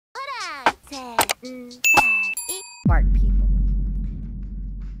Barq people.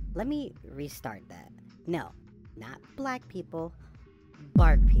 Let me restart that. No, not black people,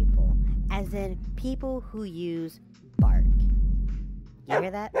 Barq people. As in people who use Barq. You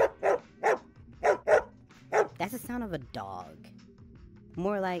hear that? That's the sound of a dog.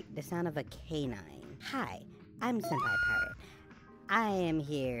 More like the sound of a canine. Hi, I'm Senpai Pirate. I am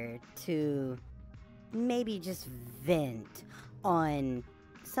here to maybe just vent on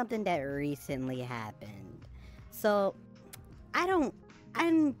something that recently happened. So,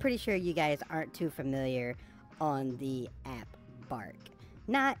 I'm pretty sure you guys aren't too familiar on the app Barq.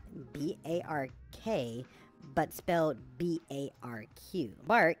 Not B-A-R-K, but spelled B-A-R-Q.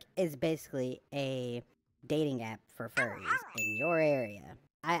 Barq is basically a dating app for furries in your area.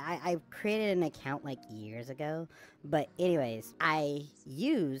 I created an account like years ago, but anyways, I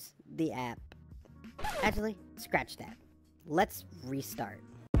use the app. Actually, scratch that. Let's restart.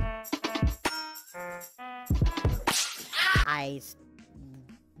 I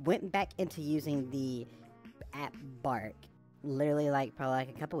went back into using the app Barq literally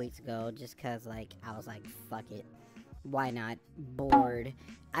probably a couple weeks ago, just cause I was like, fuck it, why not? Bored.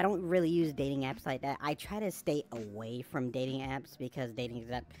 I don't really use dating apps like that. I try to stay away from dating apps because dating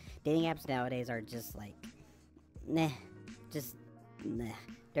apps nowadays are just nah.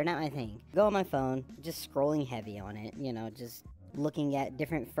 They're not my thing. Go on my phone, just scrolling heavy on it, just looking at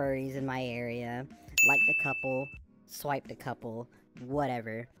different furries in my area, liked a couple, swiped a couple,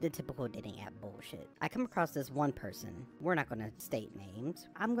 whatever. The typical dating app bullshit. I come across this one person. We're not gonna state names.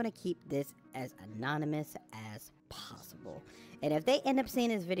 I'm gonna keep this as anonymous as possible. And if they end up seeing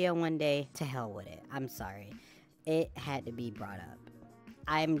this video one day, to hell with it. I'm sorry. It had to be brought up.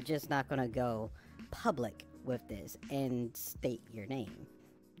 I'm just not gonna go public with this and state your name.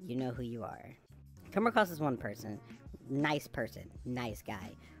 You know who you are. Come across this one person, nice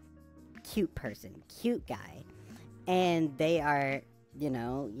guy, cute person, cute guy, and they are,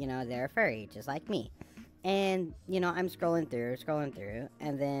 they're a furry, just like me. And, I'm scrolling through,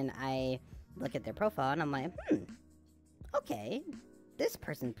 and then I look at their profile, and I'm like, okay, this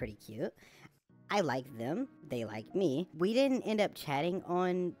person's pretty cute. I like them, they like me. We didn't end up chatting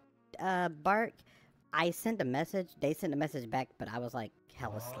on Barq. I sent a message, they sent a message back, but I was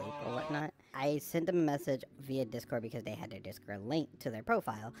hell asleep or whatnot. I sent them a message via Discord because they had their Discord link to their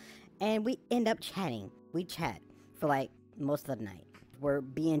profile, and we end up chatting. We chat for most of the night. We're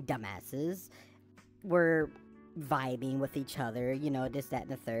being dumbasses. We're vibing with each other, this, that,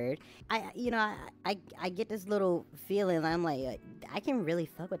 and the third. I get this little feeling. I'm like, I can really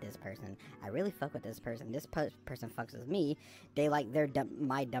fuck with this person. I really fuck with this person. This person fucks with me. They like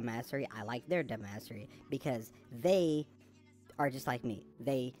my dumbassery. I like their dumbassery because they are just like me.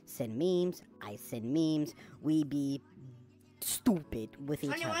 They send memes. I send memes. We be stupid with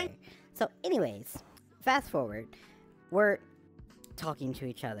each other. So anyways, fast forward. We're talking to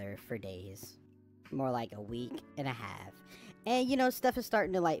each other for days. More like a week and a half. And, stuff is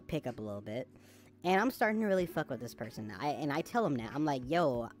starting to, pick up a little bit. And I'm starting to really fuck with this person. I tell them now. I'm like,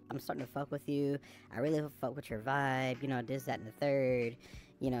 yo, I'm starting to fuck with you. I really fuck with your vibe. This, that, and the third.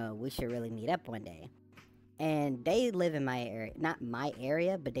 We should really meet up one day. And they live in my area. Not my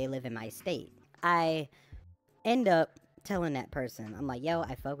area, but they live in my state. I end up telling that person. I'm like, yo,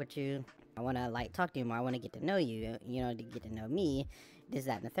 I fuck with you. I want to, talk to you more. I want to get to know you, to get to know me. This,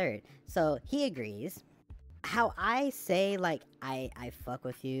 that, and the third. So he agrees. How I say, I fuck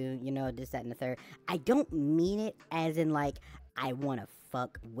with you, this, that, and the third, I don't mean it as in, I want to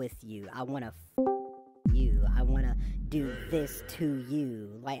fuck with you. I want to you. I want to do this to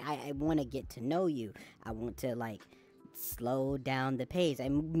you. I want to get to know you. I want to, slow down the pace.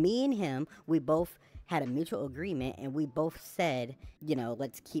 And me and him, we both had a mutual agreement, and we both said,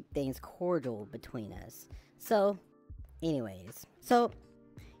 let's keep things cordial between us. So, anyways,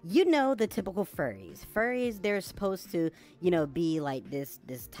 the typical furries. Furries, they're supposed to, be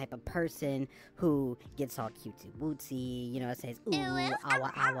this type of person who gets all cutesy wootsy, says, ooh,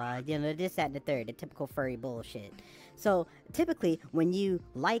 awa, awa, this, that, and the third, the typical furry bullshit. So, typically, when you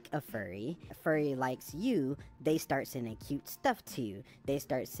like a furry likes you, they start sending cute stuff to you. They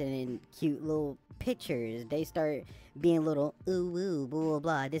start sending cute little pictures. They start being little, ooh, blah, blah,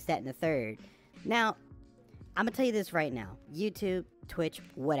 blah, this, that, and the third. Now, I'm gonna tell you this right now. YouTube, Twitch,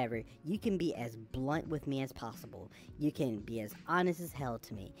 whatever. You can be as blunt with me as possible. You can be as honest as hell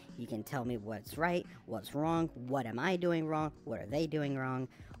to me. You can tell me what's right, what's wrong, what am I doing wrong, what are they doing wrong,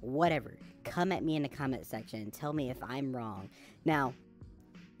 whatever. Come at me in the comment section and tell me if I'm wrong. Now,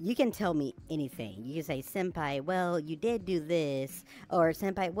 you can tell me anything. You can say, Senpai, well, you did do this. Or,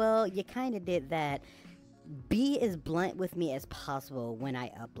 Senpai, well, you kind of did that. Be as blunt with me as possible when I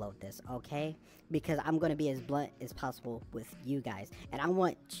upload this, okay? Because I'm gonna be as blunt as possible with you guys. And I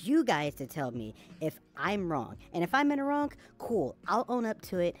want you guys to tell me if I'm wrong. And if I'm in the wrong, cool. I'll own up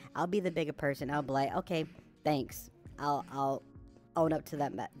to it. I'll be the bigger person. I'll be like, okay, thanks. I'll own up to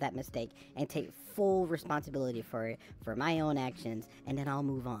that mistake and take full responsibility for it, for my own actions, and then I'll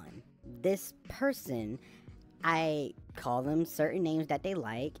move on. This person, I call them certain names that they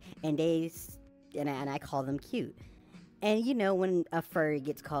like, and I call them cute. And you know, when a furry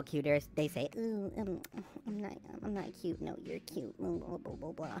gets called cute, they say, "Ooh, I'm not cute. No, you're cute." Blah, blah, blah,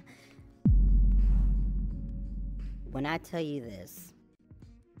 blah, blah. When I tell you this,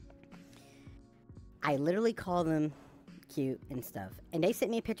 I literally call them cute and stuff, and they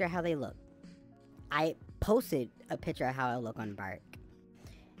sent me a picture of how they look. I posted a picture of how I look on Barq,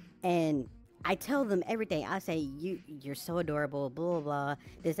 and I tell them everything. I say, you're so adorable, blah, blah, blah,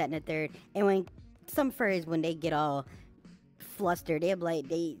 this, that, and the third. And when some furries, when they get all flustered, they're like,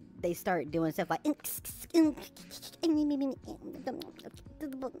 they start doing stuff like,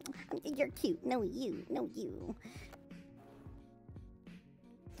 you're cute, no you, no you.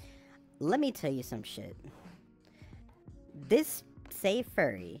 Let me tell you some shit. This say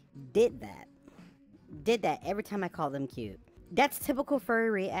furry did that every time I call them cute. That's typical furry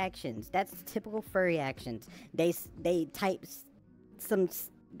reactions. That's typical furry actions. They type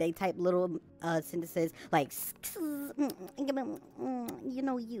little sentences like, you know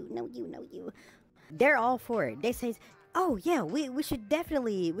you, no you, no you. They're all for it. They say, oh yeah, we should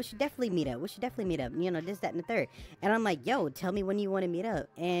definitely meet up. We should definitely meet up. You know, this, that, and the third. And I'm like, yo, tell me when you want to meet up,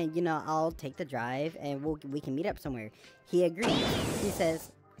 and you know, I'll take the drive and we can meet up somewhere. He agrees. He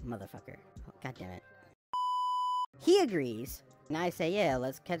says, motherfucker, oh, god damn it. He agrees, and I say, yeah,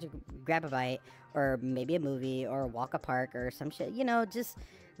 let's grab a bite, or maybe a movie, or walk a park, or some shit. You know, just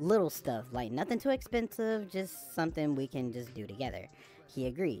little stuff, like nothing too expensive, just something we can just do together. He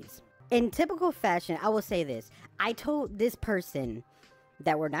agrees. In typical fashion, I will say this. I told this person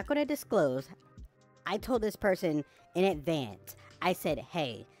that we're not going to disclose. I told this person in advance. I said,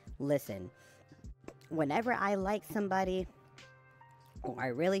 hey, listen, whenever I like somebody, or I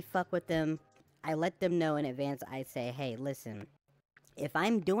really fuck with them, I let them know in advance. I say, hey, listen, if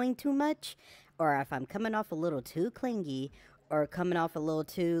I'm doing too much, or if I'm coming off a little too clingy, or coming off a little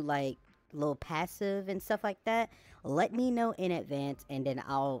too, like, little passive and stuff like that, let me know in advance, and then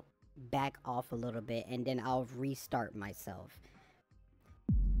I'll back off a little bit, and then I'll restart myself.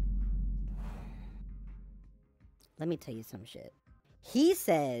 Let me tell you some shit. He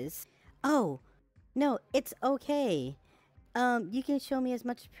says, oh, no, it's okay. You can show me as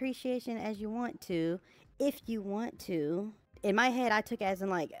much appreciation as you want to, if you want to. In my head, I took it as in,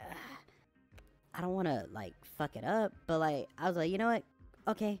 like, I don't want to, like, fuck it up, but, like, I was like, you know what?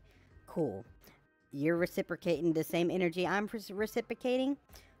 Okay, cool. You're reciprocating the same energy I'm reciprocating.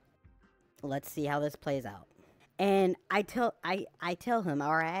 Let's see how this plays out. And I tell him,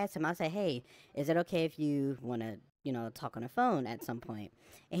 or I ask him, I say, hey, is it okay if you want to, you know, talk on the phone at some point?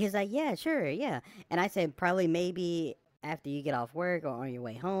 And he's like, yeah, sure, yeah. And I said, probably maybe after you get off work or on your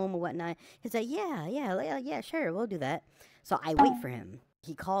way home or whatnot. He's like, yeah, sure, we'll do that. So I wait for him.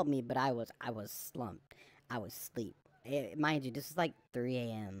 He called me, but I was slumped. I was asleep. Mind you, this is like 3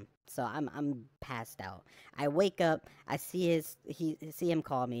 a.m. So I'm passed out. I wake up, I see him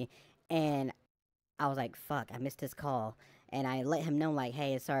call me, and I was like, fuck, I missed his call. And I let him know, like,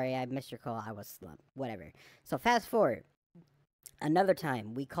 hey, sorry, I missed your call. I was slumped. Whatever. So fast forward. Another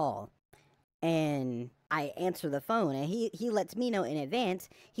time, we call. And I answer the phone. And he lets me know in advance.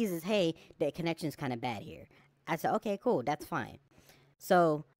 He says, hey, the connection's kind of bad here. I said, okay, cool. That's fine.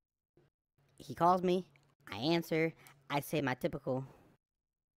 So he calls me. I answer. I say my typical,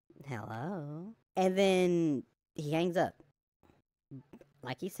 hello. And then he hangs up.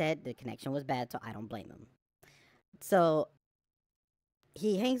 Like he said, the connection was bad, so I don't blame him. So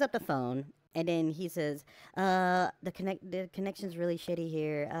he hangs up the phone, and then he says, the connection's really shitty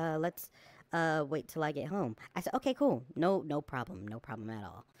here. Let's wait till I get home. I said, okay, cool. No problem at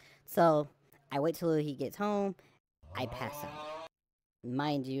all. So I wait till he gets home. I pass out.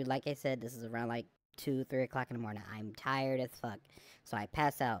 Mind you, like I said, this is around like 2, 3 o'clock in the morning. I'm tired as fuck. So I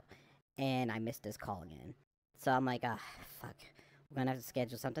pass out, and I missed this call again. So I'm like, fuck. We're gonna have to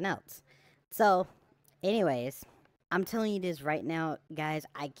schedule something else. So, anyways, I'm telling you this right now, guys.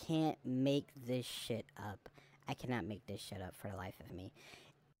 I can't make this shit up. I cannot make this shit up for the life of me.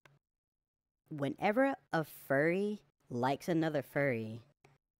 Whenever a furry likes another furry,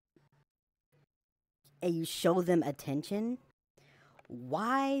 and you show them attention,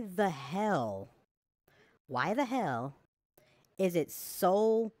 why the hell is it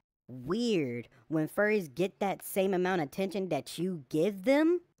so weird. When furries get that same amount of attention that you give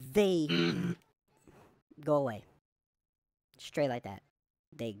them, they go away. Straight like that.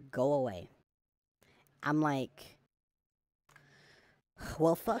 They go away. I'm like,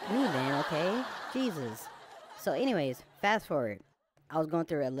 well, fuck me then, okay? Jesus. So anyways, fast forward. I was going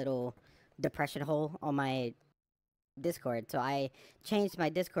through a little depression hole on my Discord, so I changed my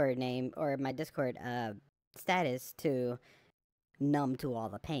Discord name, or my Discord status, to numb to all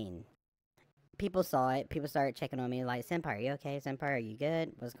the pain. People saw it. People started checking on me like, Senpai, are you okay? Senpai, are you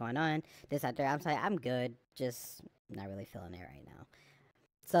good? What's going on? This, out there. I'm like, I'm good. Just not really feeling it right now.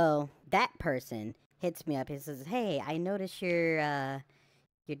 So that person hits me up. He says, hey, I noticed your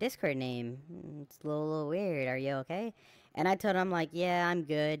Discord name. It's a little weird. Are you okay? And I told him, like, yeah, I'm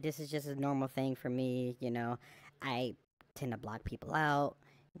good. This is just a normal thing for me. You know, I tend to block people out.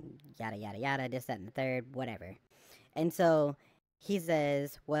 Yada, yada, yada. This, that, and the third. Whatever. And so he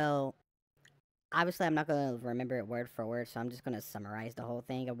says, well, obviously I'm not going to remember it word for word, so I'm just going to summarize the whole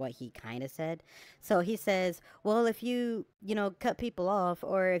thing of what he kind of said. So he says, well, if you cut people off,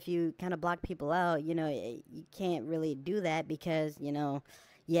 or if you kind of block people out, you can't really do that because,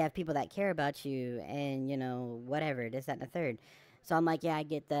 you have people that care about you and, whatever, this, that, and the third. So I'm like, yeah, I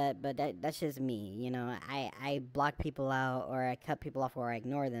get that, but that's just me, I block people out, or I cut people off, or I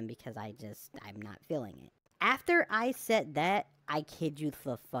ignore them because I'm not feeling it. After I said that, I kid you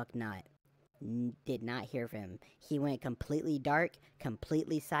the fuck not, did not hear from him. He went completely dark,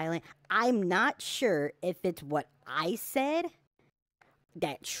 completely silent. I'm not sure if it's what I said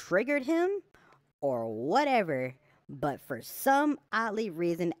that triggered him or whatever, but for some oddly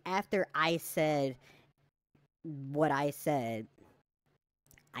reason, after I said what I said,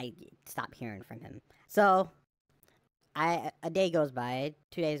 I stopped hearing from him. So a day goes by,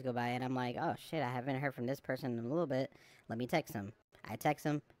 2 days go by, and I'm like, oh shit, I haven't heard from this person in a little bit. Let me text him. I text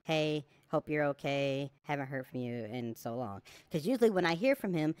him, hey, hope you're okay, haven't heard from you in so long. Because usually when I hear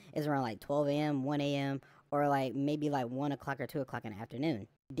from him, it's around like 12 a.m., 1 a.m., or like maybe like 1 o'clock or 2 o'clock in the afternoon.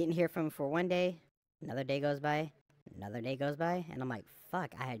 Didn't hear from him for one day, another day goes by, another day goes by, and I'm like,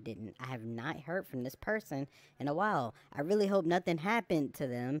 fuck, I have not heard from this person in a while. I really hope nothing happened to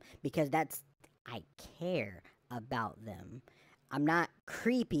them, because I care about them. I'm not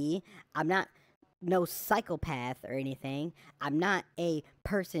creepy, I'm not no psychopath or anything. I'm not a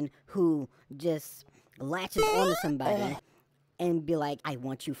person who just latches onto somebody and be like, I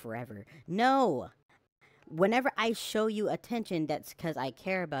want you forever. No. Whenever I show you attention, that's because I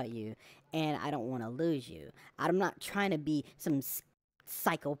care about you and I don't want to lose you. I'm not trying to be some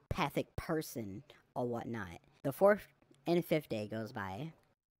psychopathic person or whatnot. The 4th and 5th day goes by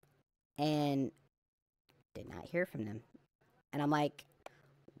and did not hear from them. And I'm like,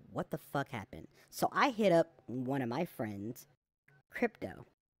 what the fuck happened? So I hit up one of my friends, Crypto,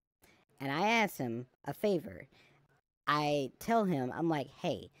 and I asked him a favor. I tell him, I'm like,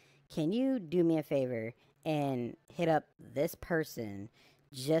 hey, can you do me a favor and hit up this person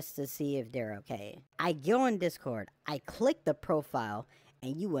just to see if they're okay? I go on Discord, I click the profile,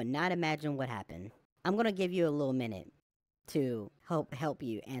 and you will not imagine what happened. I'm gonna give you a little minute to help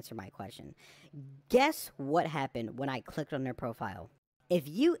you answer my question. Guess what happened when I clicked on their profile? If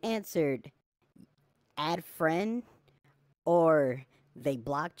you answered add friend, or they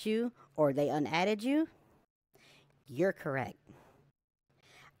blocked you, or they unadded you, you're correct.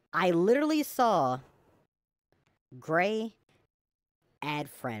 I literally saw gray add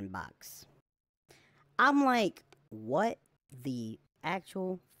friend box. I'm like, what the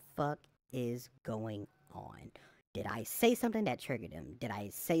actual fuck is going on? Did I say something that triggered him? Did I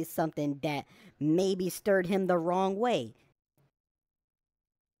say something that maybe stirred him the wrong way?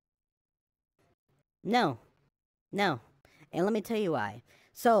 No. And let me tell you why.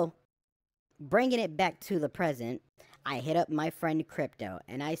 So, bringing it back to the present, I hit up my friend Crypto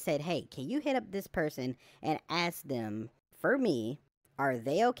and I said, hey, can you hit up this person and ask them, for me, are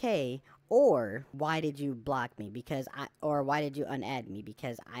they okay? Or why did you block me? Or why did you unadd me?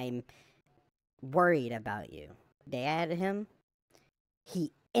 Because I'm worried about you. They added him.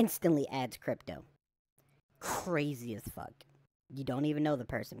 He instantly adds Crypto. Crazy as fuck. You don't even know the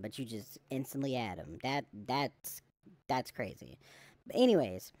person, but you just instantly add him. That's crazy. But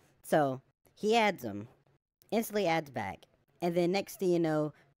anyways, so he adds him, instantly adds back, and then next thing you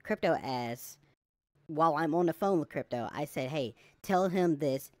know, Crypto asks, while I'm on the phone with Crypto, I said, hey, tell him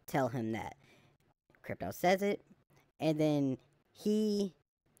this, tell him that. Crypto says it, and then he,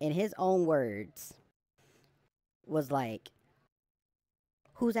 in his own words, was like,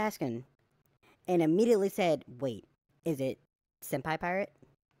 who's asking? And immediately said, wait, is it Senpai Pirate?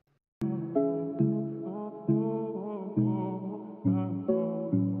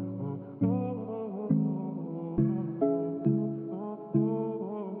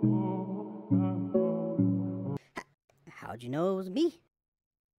 how'd you know it was me?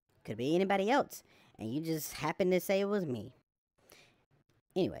 Could be anybody else. And you just happened to say it was me.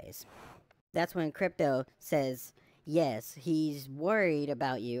 Anyways, that's when Crypto says, yes, he's worried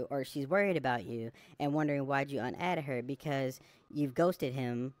about you, or she's worried about you, and wondering why'd you unadd her because you've ghosted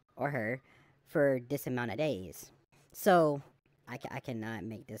him or her for this amount of days. So, I cannot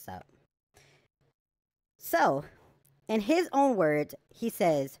make this up. So, in his own words, he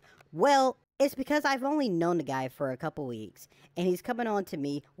says, well, it's because I've only known the guy for a couple weeks, and he's coming on to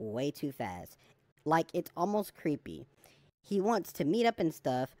me way too fast. Like, it's almost creepy. He wants to meet up and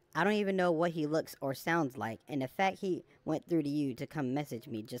stuff. I don't even know what he looks or sounds like, and the fact he went through to you to come message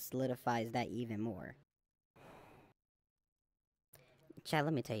me just solidifies that even more. Chad,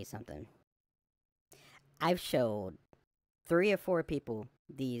 let me tell you something. I've showed 3 or 4 people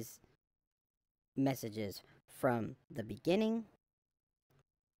these messages from the beginning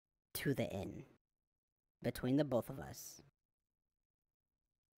to the end, between the both of us.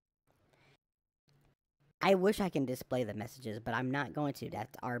 I wish I can display the messages, but I'm not going to.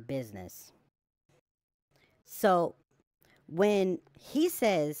 That's our business. So, when he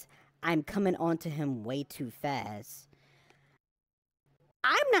says, I'm coming on to him way too fast,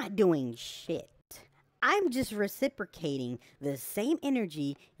 I'm not doing shit. I'm just reciprocating the same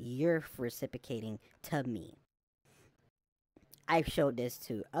energy you're reciprocating to me. I've showed this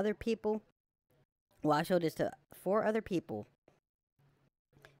to other people. Well, I showed this to 4 other people,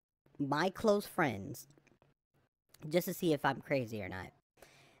 my close friends, just to see if I'm crazy or not.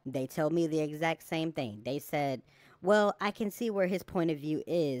 They told me the exact same thing. They said, well, I can see where his point of view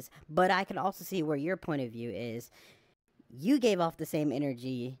is, but I can also see where your point of view is. You gave off the same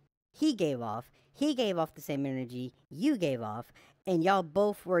energy he gave off. He gave off the same energy you gave off. And y'all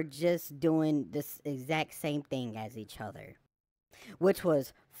both were just doing this exact same thing as each other. Which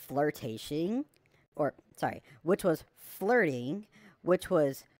was flirtation. Which was flirting. Which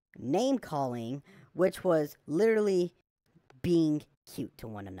was name calling. Which was literally being cute to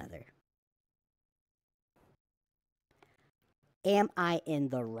one another. Am I in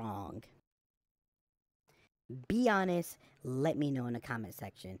the wrong? Be honest, let me know in the comment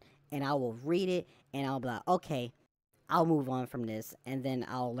section, and I will read it, and I'll be like, okay, I'll move on from this, and then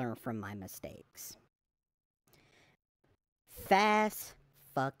I'll learn from my mistakes. Fast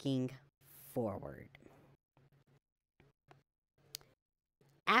fucking forward.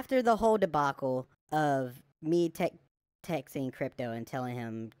 After the whole debacle of me texting Crypto and telling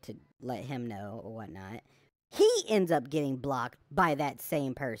him to let him know or whatnot, he ends up getting blocked by that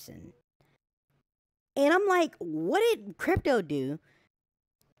same person. And I'm like, what did Crypto do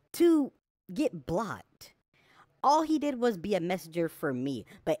to get blocked? All he did was be a messenger for me.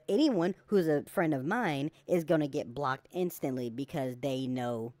 But anyone who's a friend of mine is going to get blocked instantly because they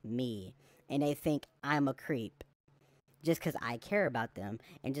know me. And they think I'm a creep. Just because I care about them.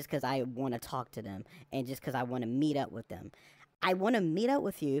 And just because I want to talk to them. And just because I want to meet up with them. I want to meet up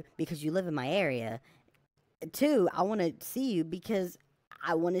with you because you live in my area. 2, I want to see you because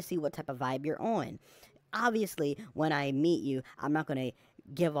I want to see what type of vibe you're on. Obviously, when I meet you, I'm not going to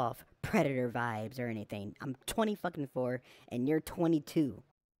give off predator vibes or anything. I'm 24 and you're 22.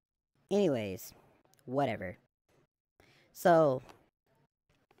 Anyways, whatever. So,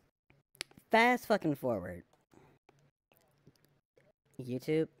 fast fucking forward.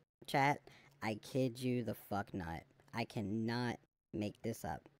 YouTube, chat, I kid you the fuck not. I cannot make this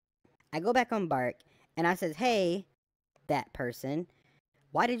up. I go back on Barq and I says, hey, that person,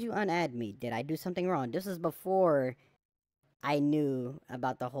 why did you unadd me? Did I do something wrong? This is before I knew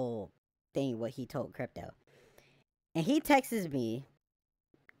about the whole thing, what he told Crypto. And he texts me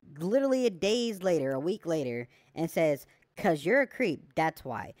literally a week later, and says, cause you're a creep, that's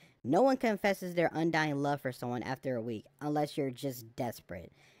why. No one confesses their undying love for someone after a week, unless you're just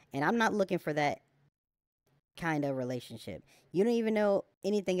desperate. And I'm not looking for that kind of relationship. You don't even know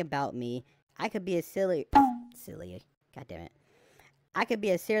anything about me. I could be a silly, god damn it. I could be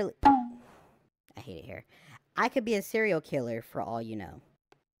a serial, I hate it here. I could be a serial killer for all you know.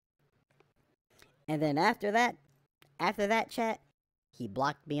 And then after that chat, he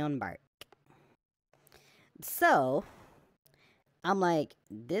blocked me on Barq. So, I'm like,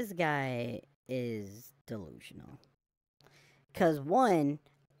 this guy is delusional. Cause one,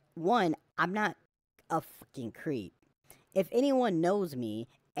 I'm not a fucking creep. If anyone knows me,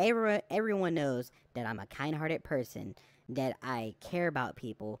 everyone knows that I'm a kind-hearted person, that I care about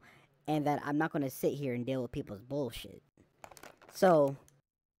people, and that I'm not going to sit here and deal with people's bullshit. So,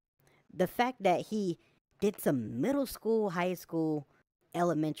 the fact that he did some middle school, high school,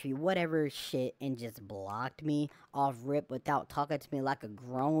 elementary, whatever shit, and just blocked me off rip without talking to me like a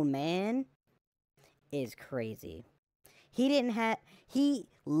grown man is crazy. He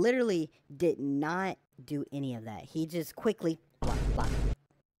literally did not do any of that. He just quickly block, block.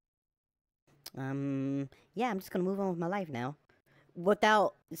 Yeah, I'm just gonna move on with my life now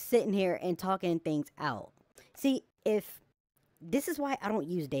without sitting here and talking things out. See, if this is why I don't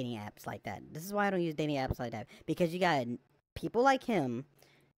use dating apps like that. This is why I don't use dating apps like that, because you got people like him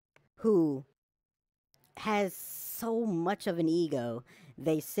who has so much of an ego.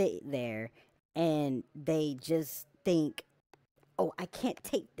 They sit there and they just think, oh, I can't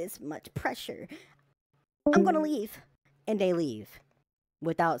take this much pressure. I'm gonna leave. And they leave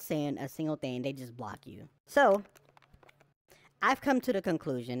without saying a single thing. They just block you. So, I've come to the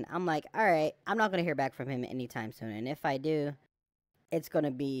conclusion. I'm like, alright, I'm not gonna hear back from him anytime soon. And if I do, it's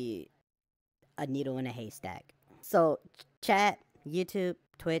gonna be a needle in a haystack. So, chat, YouTube,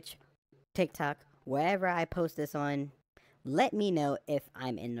 Twitch, TikTok, wherever I post this on, let me know if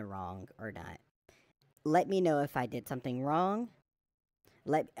I'm in the wrong or not. Let me know if I did something wrong.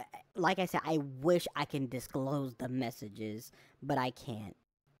 Like I said, I wish I can disclose the messages, but I can't.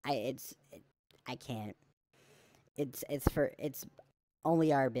 I can't. It's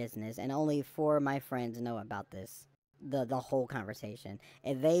only our business, and only 4 of my friends know about this. The whole conversation.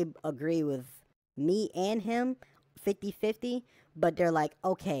 And they agree with me and him 50-50, but they're like,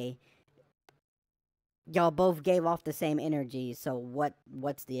 okay, y'all both gave off the same energy, so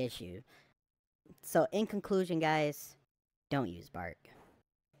what's the issue? So in conclusion, guys, don't use Barq.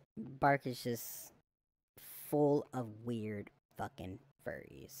 Barq is just full of weird fucking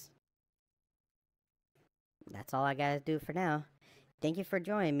furries. That's all I gotta do for now. Thank you for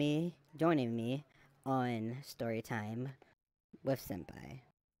joining me on Storytime with Senpai.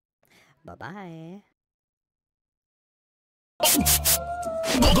 Bye-bye.